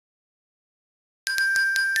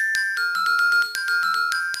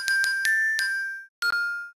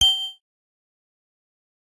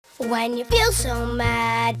When you feel so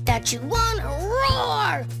mad that you wanna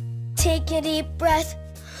roar, take a deep breath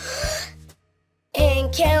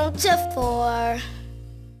and count to 4.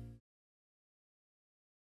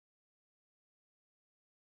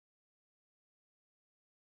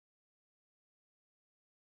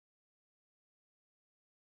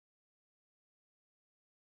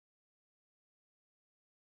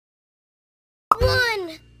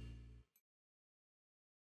 One,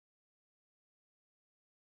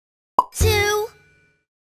 2,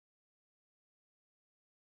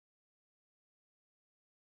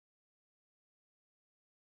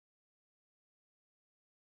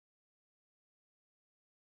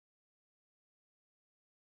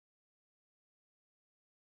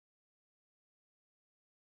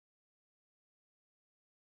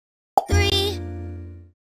 3,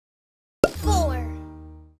 4.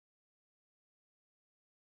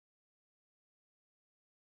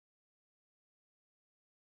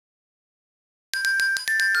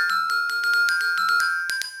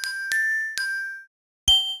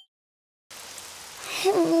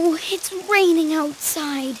 Oh, it's raining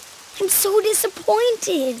outside. I'm so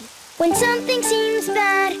disappointed. When something seems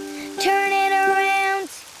bad, turn it around.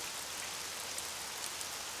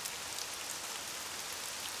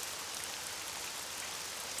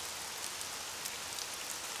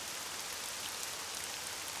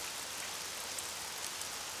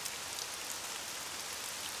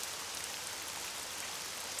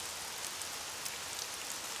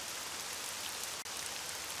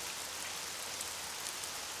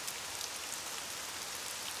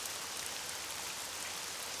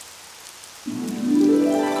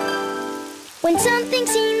 When something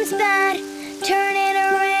seems bad, turn it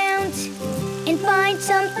around and find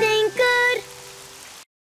something good.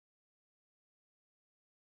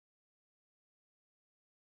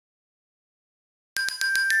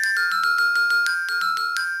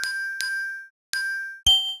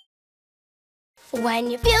 When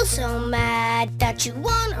you feel so mad that you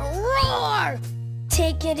wanna roar,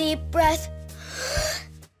 take a deep breath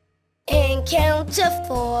and count to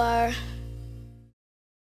 4.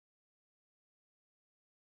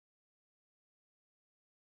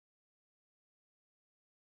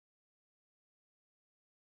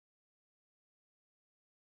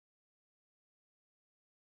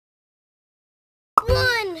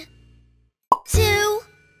 One, 2,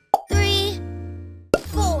 3,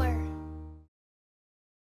 4.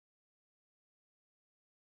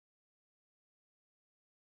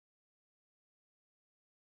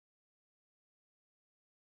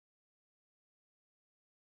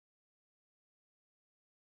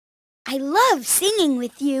 I love singing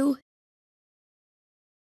with you.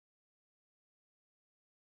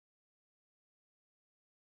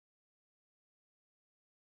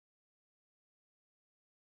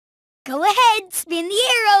 Go ahead, spin the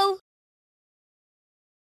arrow.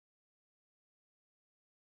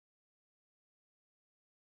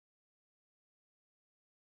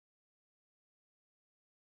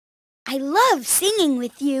 I love singing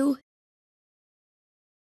with you.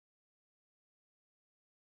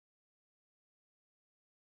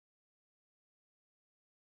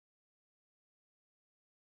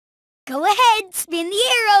 Go ahead, spin the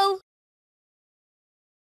arrow.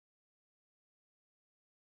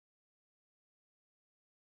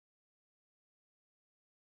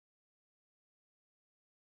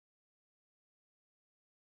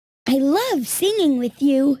 I love singing with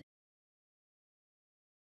you.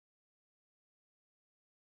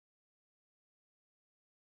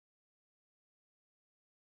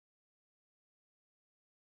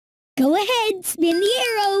 Go ahead, spin the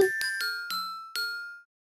arrow.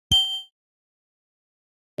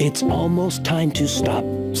 It's almost time to stop,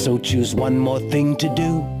 so choose one more thing to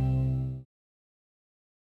do.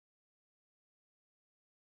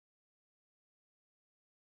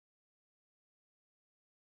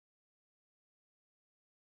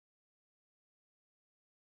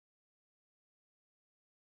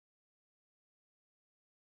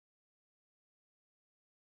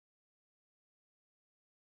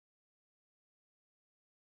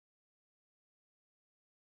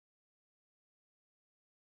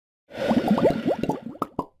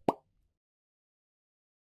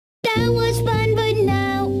 That was fun, but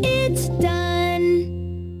now it's done.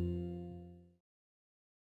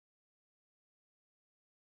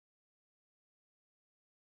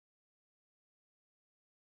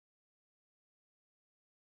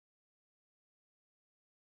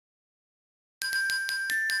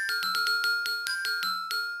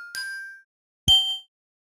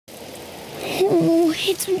 Oh,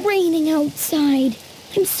 it's raining outside.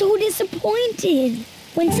 I'm so disappointed.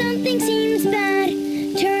 When something seems bad,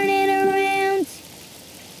 turn it around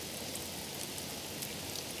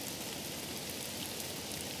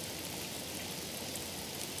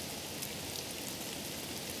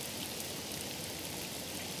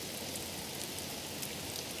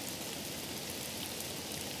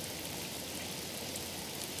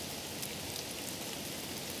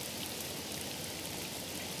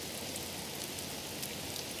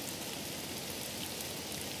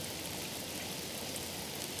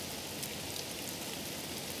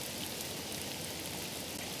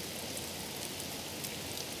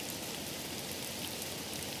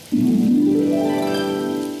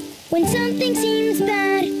something seems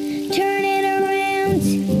bad, turn it around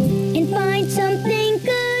and find something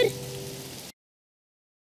good.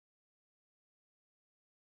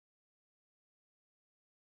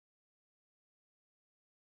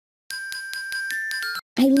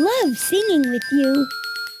 I love singing with you.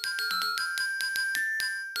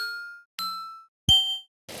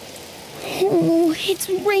 Oh, it's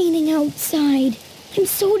raining outside. I'm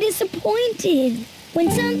so disappointed. When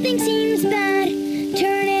something seems bad,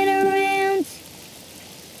 turn it around.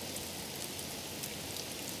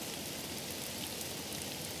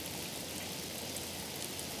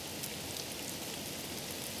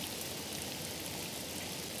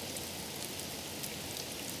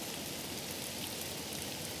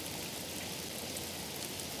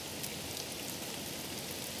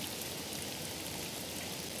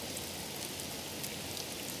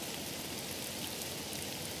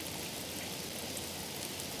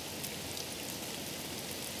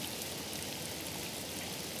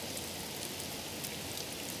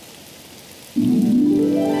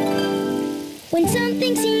 When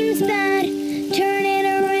something seems bad, turn it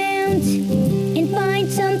around and find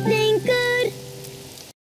something good.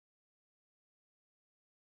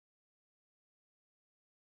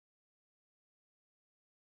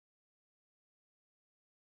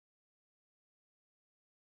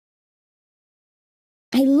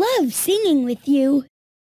 I love singing with you.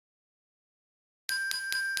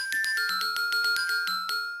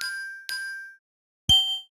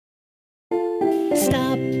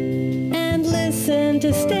 Stop and listen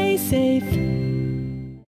to stay safe.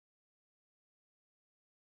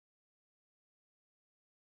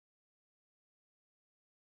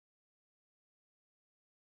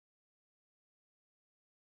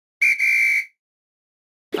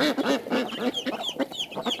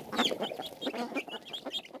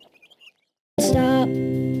 Stop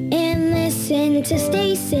and listen to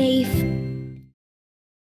stay safe.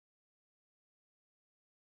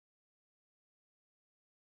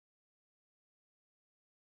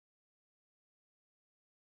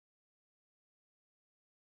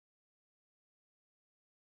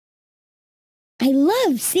 I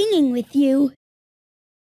love singing with you.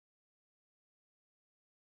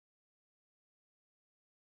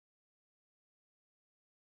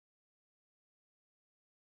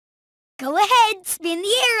 Go ahead, spin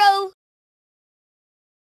the arrow.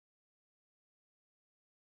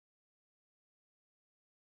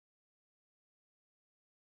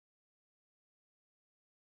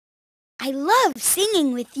 I love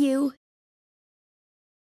singing with you.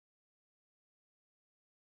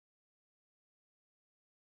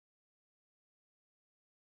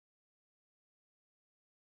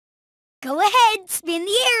 Go ahead, spin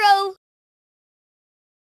the arrow.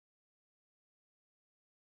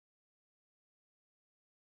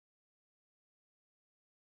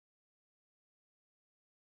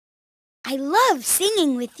 I love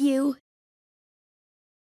singing with you.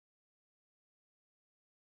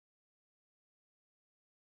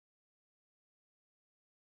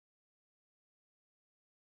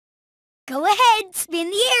 Go ahead, spin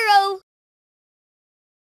the arrow.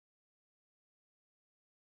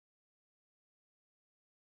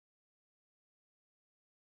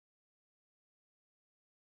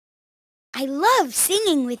 I love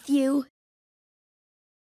singing with you.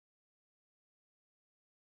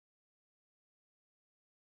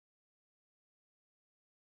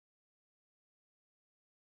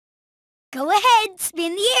 Go ahead,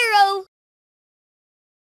 spin the arrow.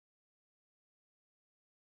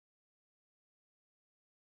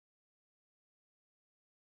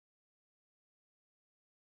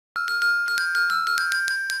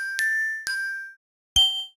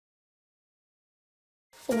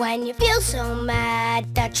 When you feel so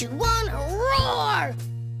mad that you wanna roar,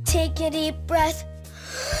 take a deep breath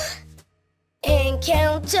and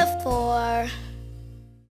count to 4.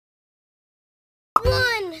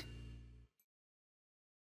 1,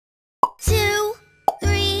 2,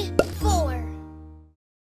 3, 4.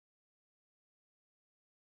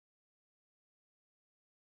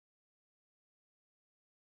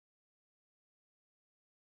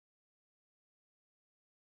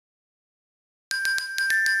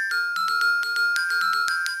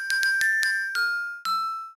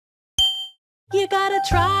 You gotta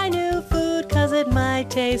try new food 'cause it might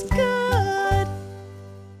taste good.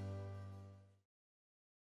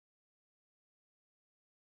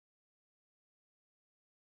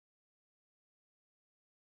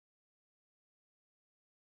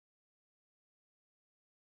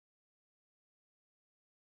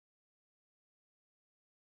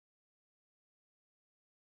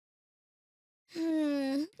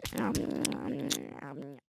 Nom, nom,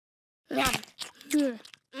 nom.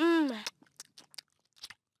 Mm.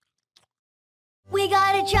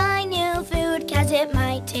 to try new food 'cause it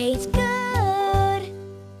might taste good.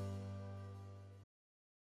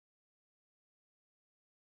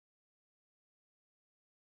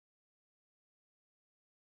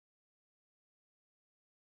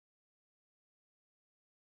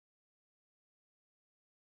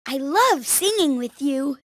 I love singing with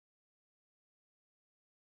you.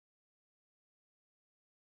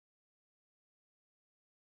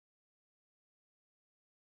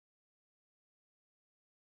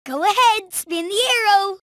 Go ahead, spin the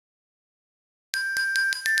arrow.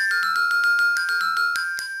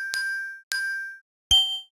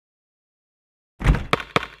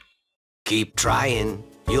 Keep trying,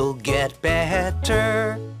 you'll get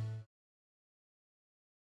better.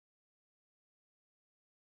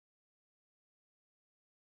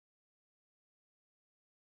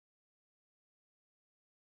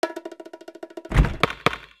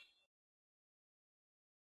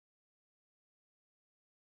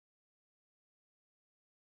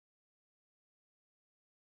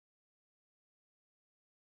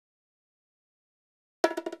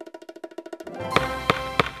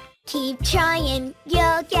 Keep trying,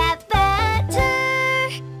 you'll get better.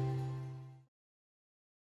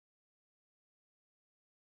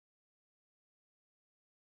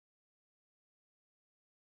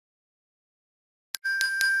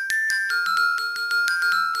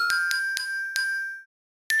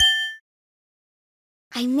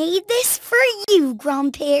 I made this for you,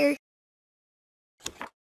 Grandpere.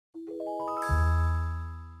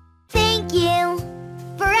 Thank you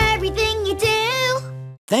for everything you do.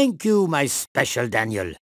 Thank you, my special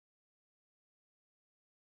Daniel.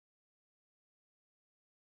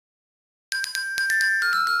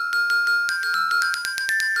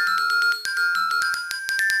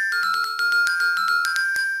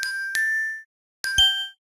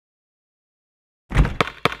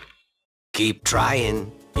 Keep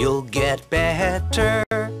trying, you'll get better.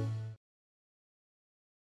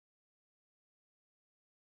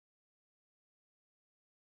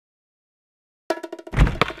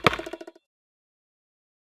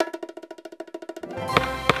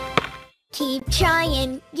 Keep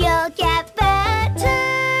trying, you'll get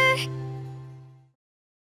better.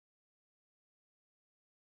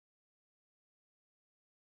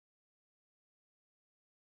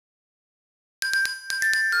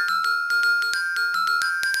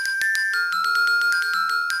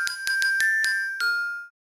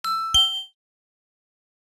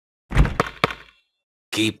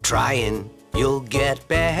 Keep trying, you'll get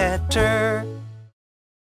better.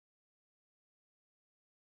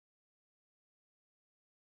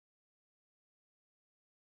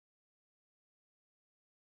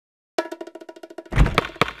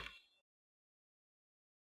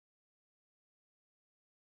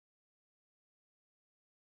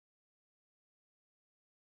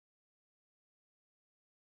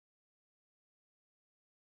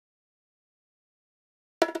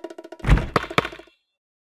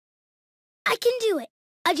 I can do it.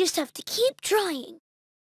 I just have to keep trying.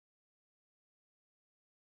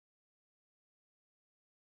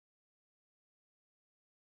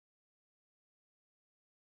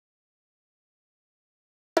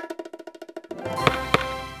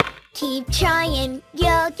 Keep trying,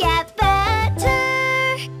 you'll get better.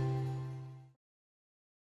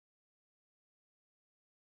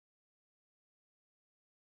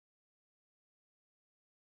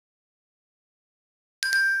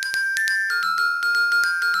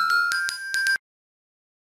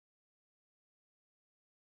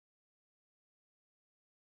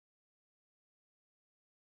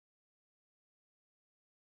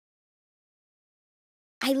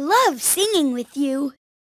 I love singing with you.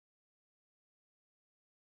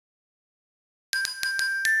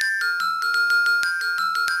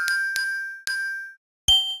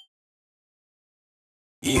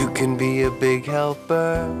 You can be a big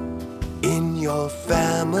helper in your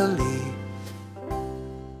family.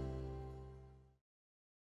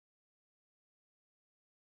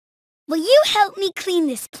 Will you help me clean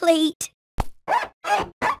this plate?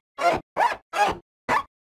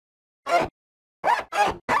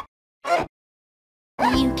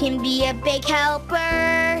 You can be a big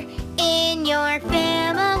helper in your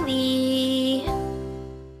family.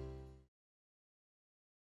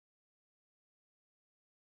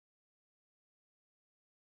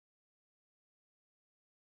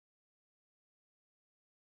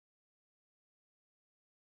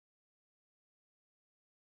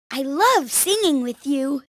 I love singing with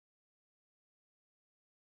you.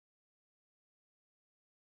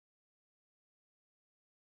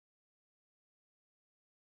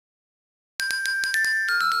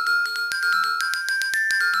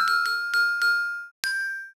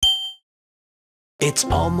 It's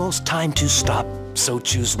almost time to stop, so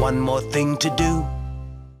choose one more thing to do.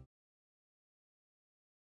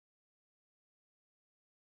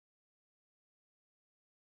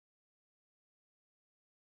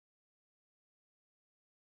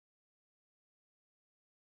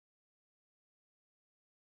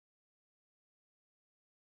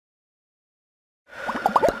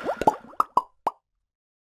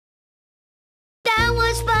 That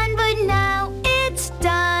was fun, but now it's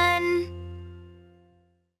done.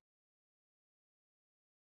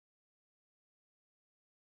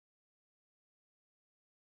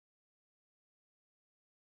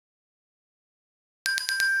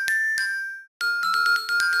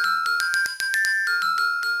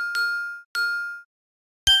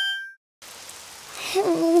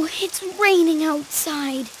 Oh, it's raining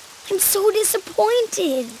outside. I'm so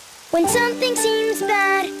disappointed. When something seems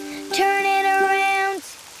bad, turn it around.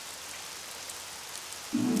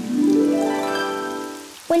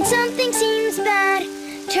 When something seems bad,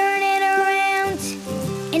 turn it around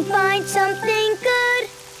and find something good.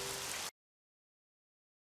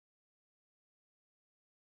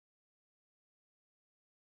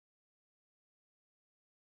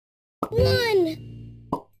 One,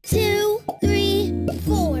 two, three,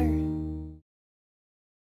 four.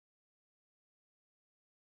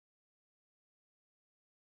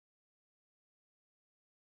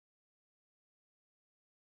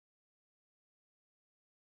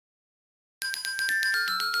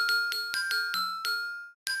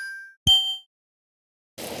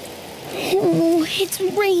 Oh, it's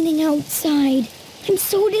raining outside. I'm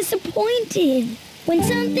so disappointed. When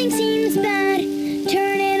something seems bad,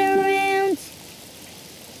 turn it around.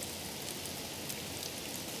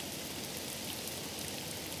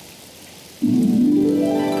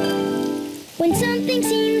 When something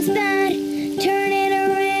seems bad, turn it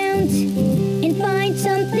around and find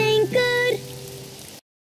something good.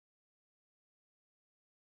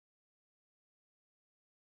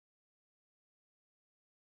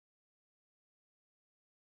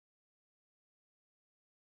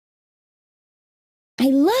 I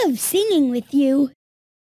love singing with you.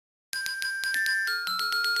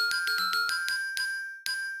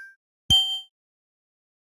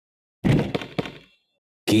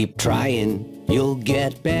 Keep trying, you'll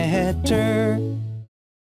get better.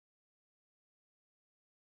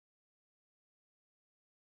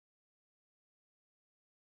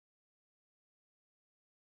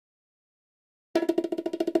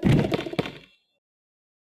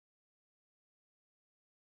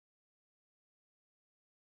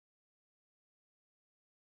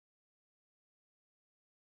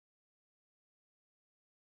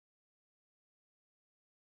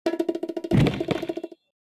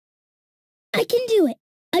 I can do it.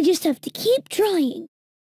 I just have to keep trying.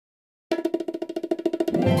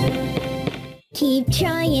 Keep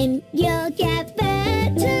trying, you'll get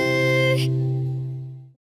better.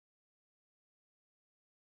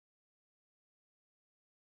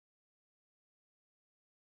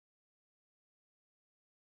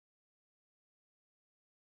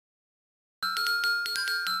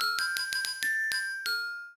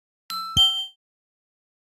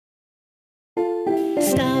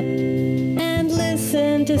 Stop and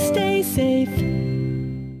listen to stay safe.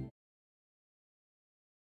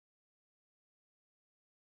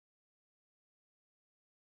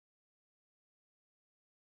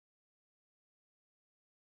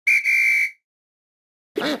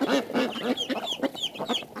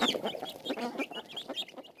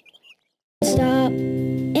 Stop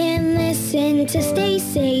and listen to stay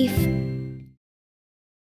safe.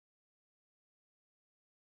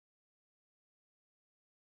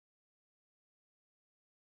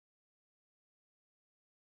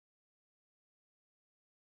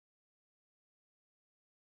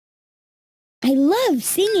 I love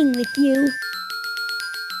singing with you.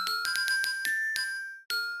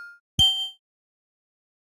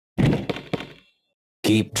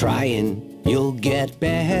 Keep trying, you'll get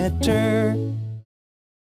better.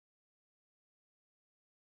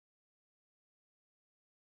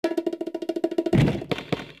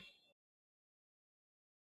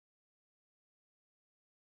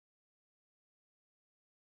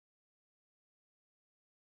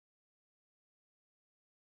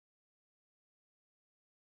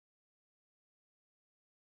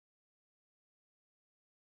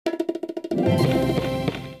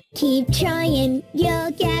 Keep trying,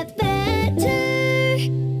 you'll get better.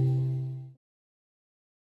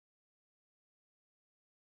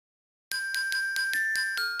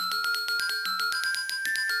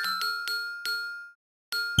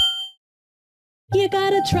 You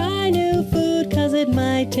gotta try new food 'cause it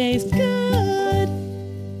might taste good.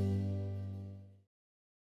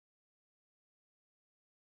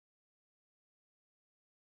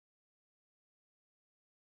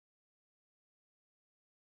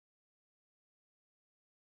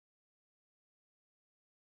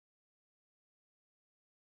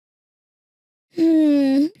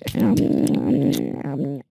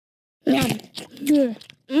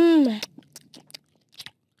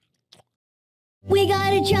 We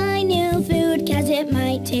gotta try new food 'cause it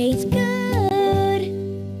might taste good.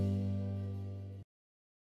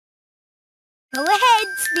 Go ahead,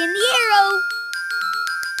 spin the arrow.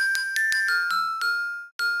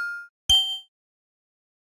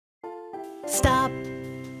 Stop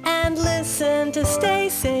and listen to stay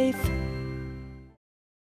safe.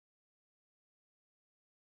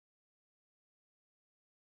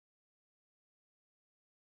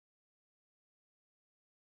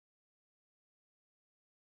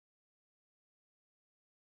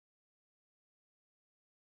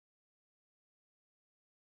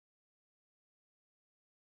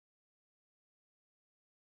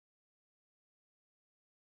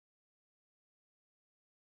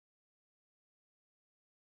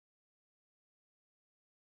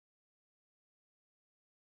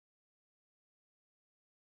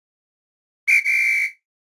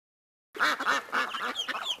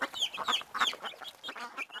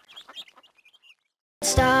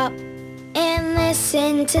 Stop and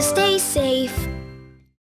listen to stay safe.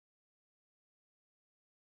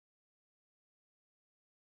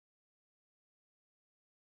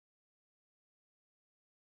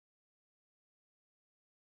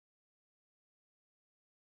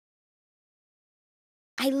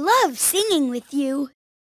 I love singing with you.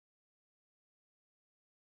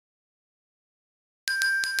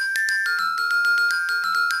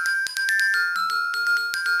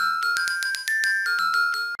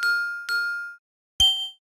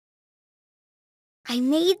 I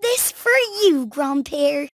made this for you,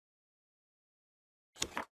 Grandpere.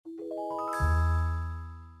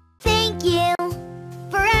 Thank you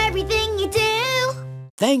for everything you do.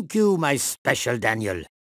 Thank you, my special Daniel.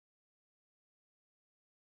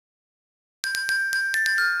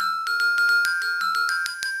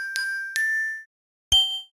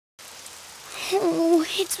 Oh,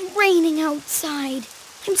 it's raining outside.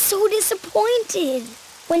 I'm so disappointed.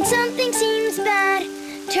 When something seems bad,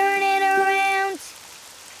 turn it around.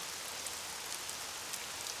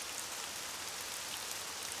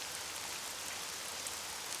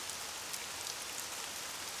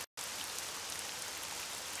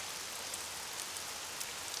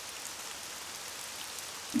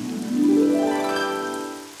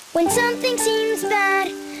 When something seems bad,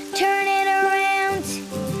 turn it around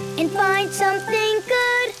and find something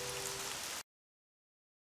good.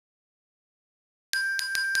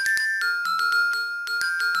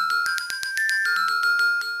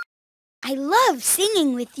 I love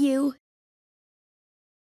singing with you.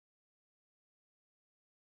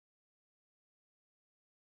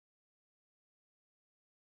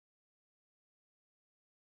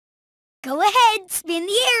 Go ahead, spin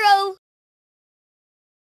the arrow.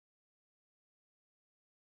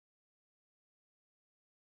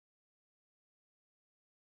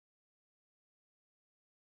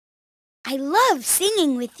 I love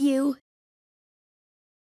singing with you.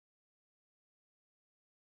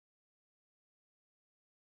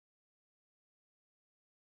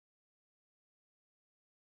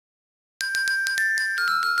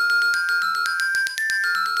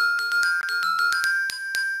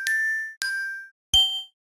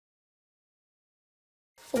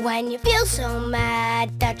 When you feel so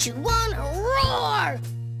mad that you wanna roar,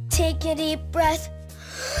 take a deep breath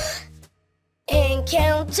and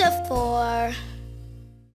count to 4.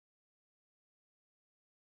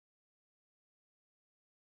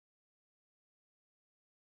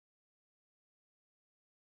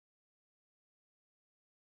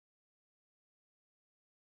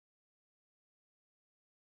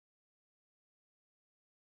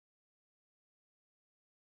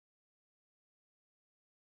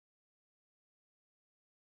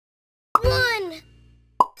 One,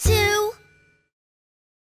 2,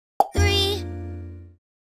 3,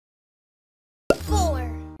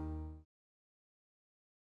 4.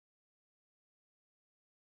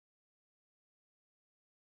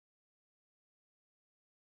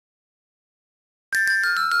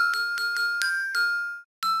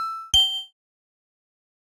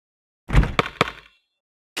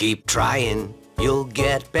 Keep trying, you'll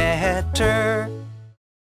get better.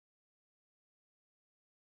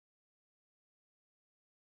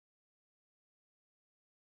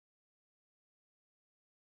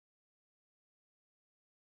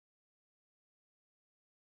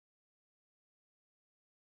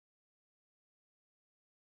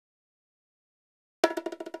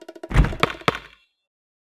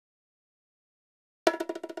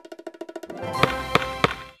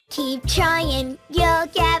 Keep trying, you'll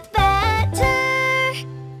get better.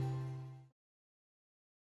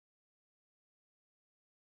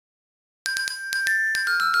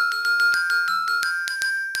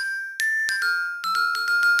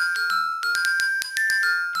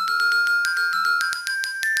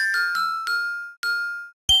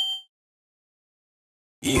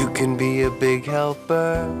 You can be a big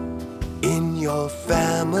helper in your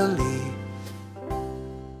family.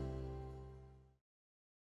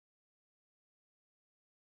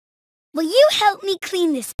 Will you help me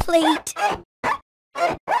clean this plate?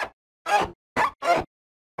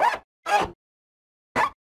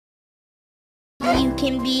 You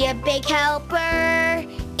can be a big helper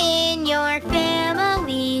in your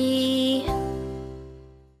family.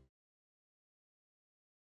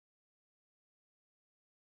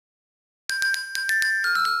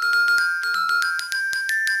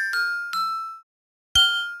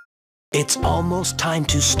 It's almost time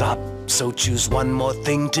to stop, so choose one more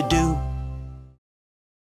thing to do.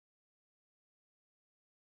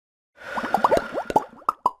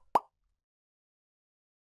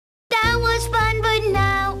 That was fun, but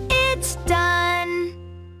now it's done.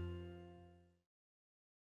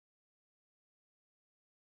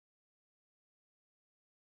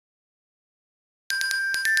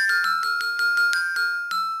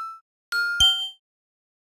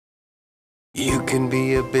 You can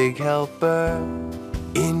be a big helper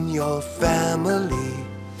in your family.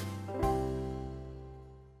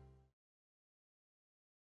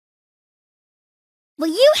 Will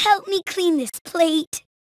you help me clean this plate?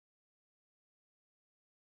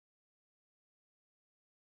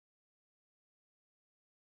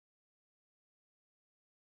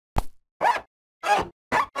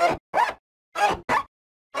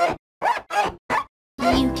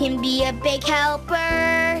 You can be a big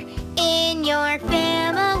helper in your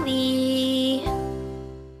family.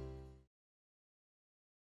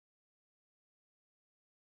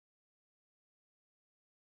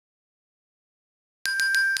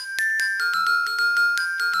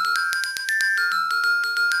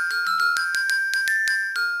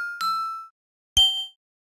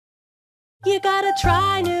 You gotta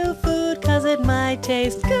try new food 'cause it might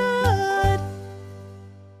taste good.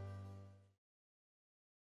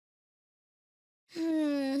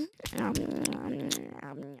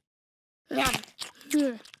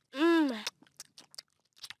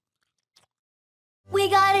 We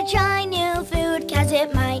gotta try new food 'cause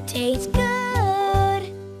it might taste good.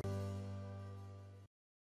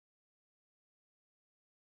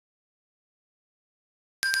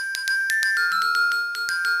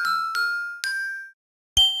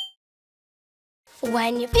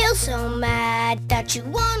 When you feel so mad that you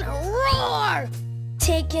wanna roar,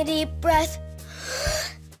 take a deep breath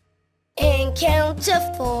and count to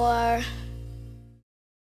 4.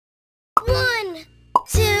 1,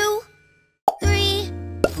 2, 3,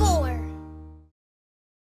 4.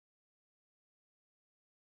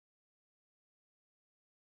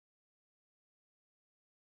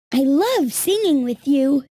 I love singing with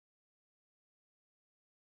you.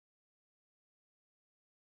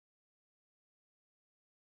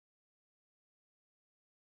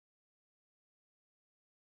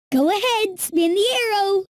 Go ahead, spin the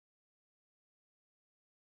arrow.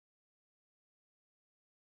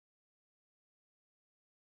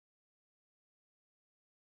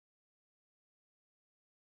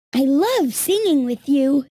 I love singing with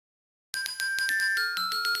you.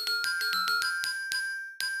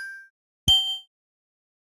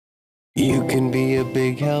 You can be a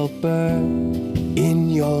big helper in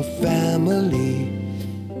your family.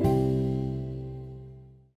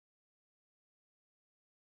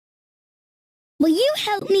 Will you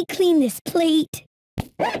help me clean this plate?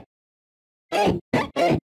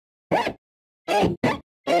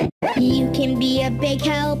 You can be a big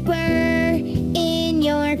helper in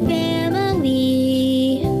your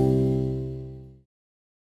family.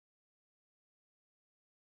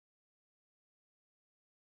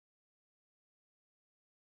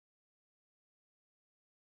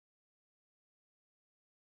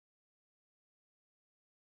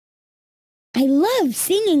 I love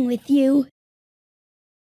singing with you.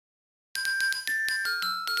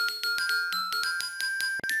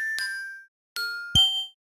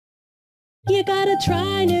 You gotta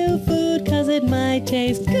try new food 'cause it might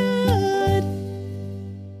taste good.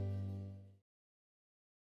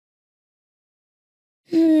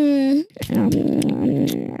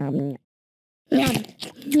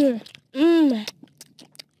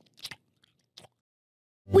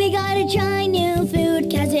 We gotta try new food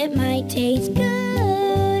 'cause it might taste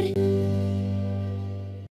good.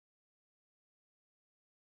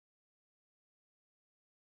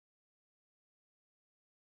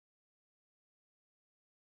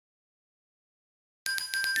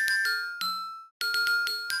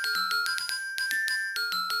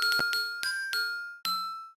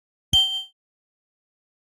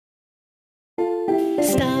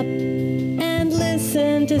 Stop and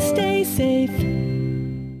listen to stay safe.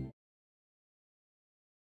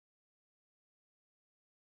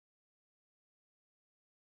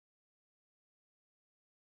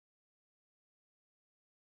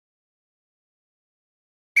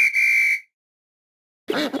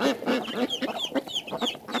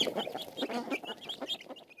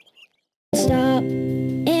 Stop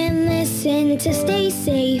and listen to stay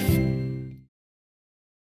safe.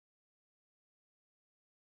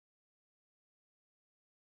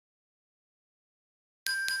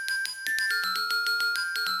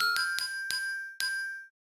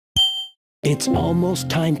 It's almost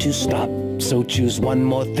time to stop, so choose one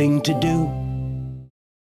more thing to do.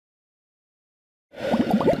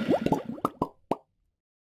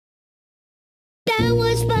 That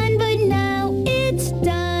was fun, but now it's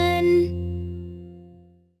done.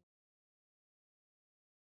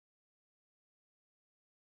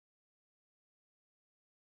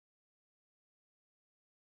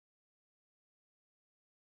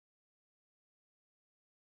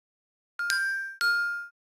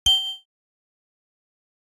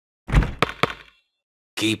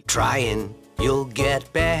 Keep trying, you'll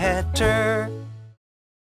get better.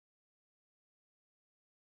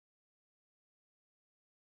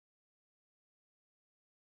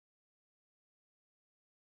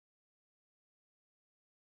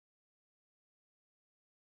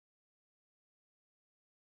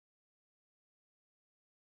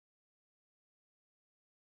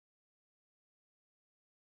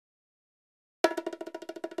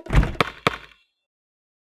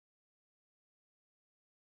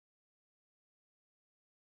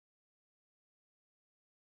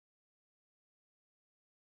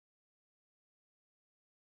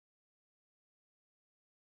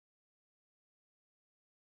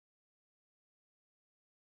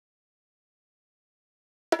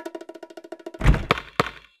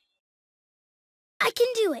 I can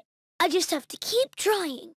do it. I just have to keep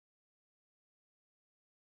trying.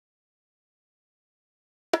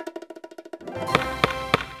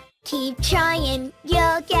 Keep trying,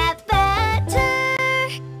 you'll get better.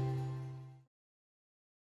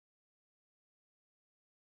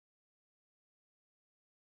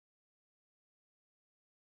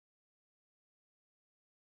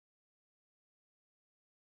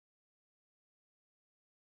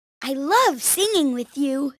 I love singing with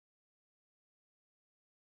you.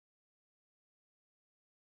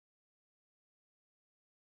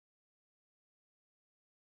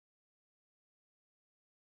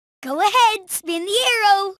 Go ahead, spin the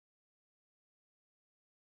arrow.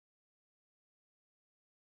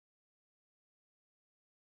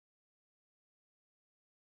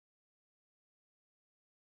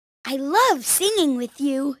 I love singing with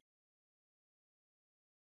you.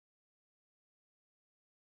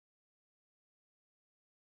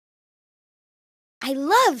 I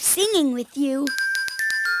love singing with you.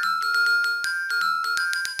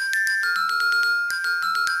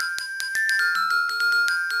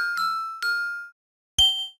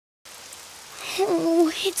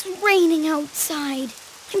 Oh, it's raining outside.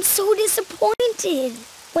 I'm so disappointed.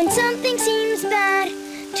 When something seems bad,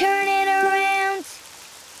 turn it around.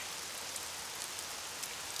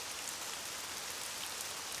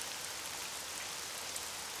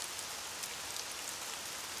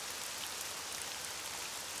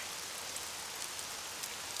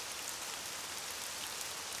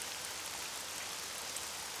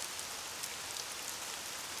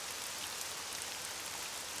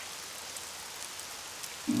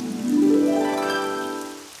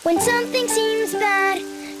 When something seems bad,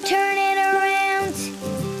 turn it around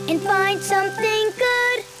and find something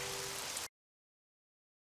good.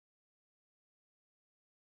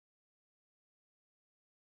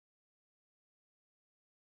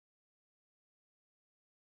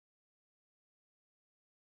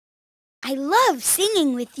 I love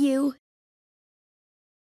singing with you.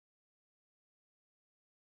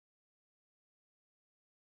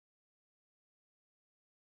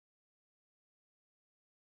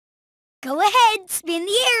 Go ahead, spin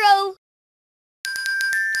the arrow.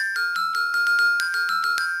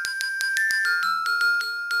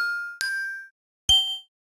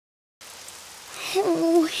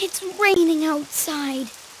 Oh, it's raining outside.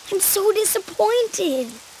 I'm so disappointed.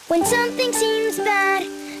 When something seems bad,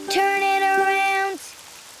 turn it around.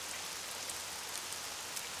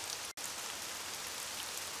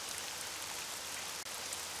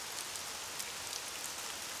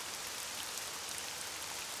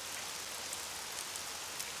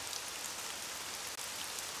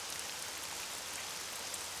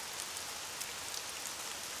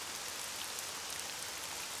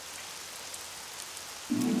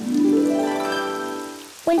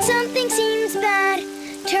 When something seems bad,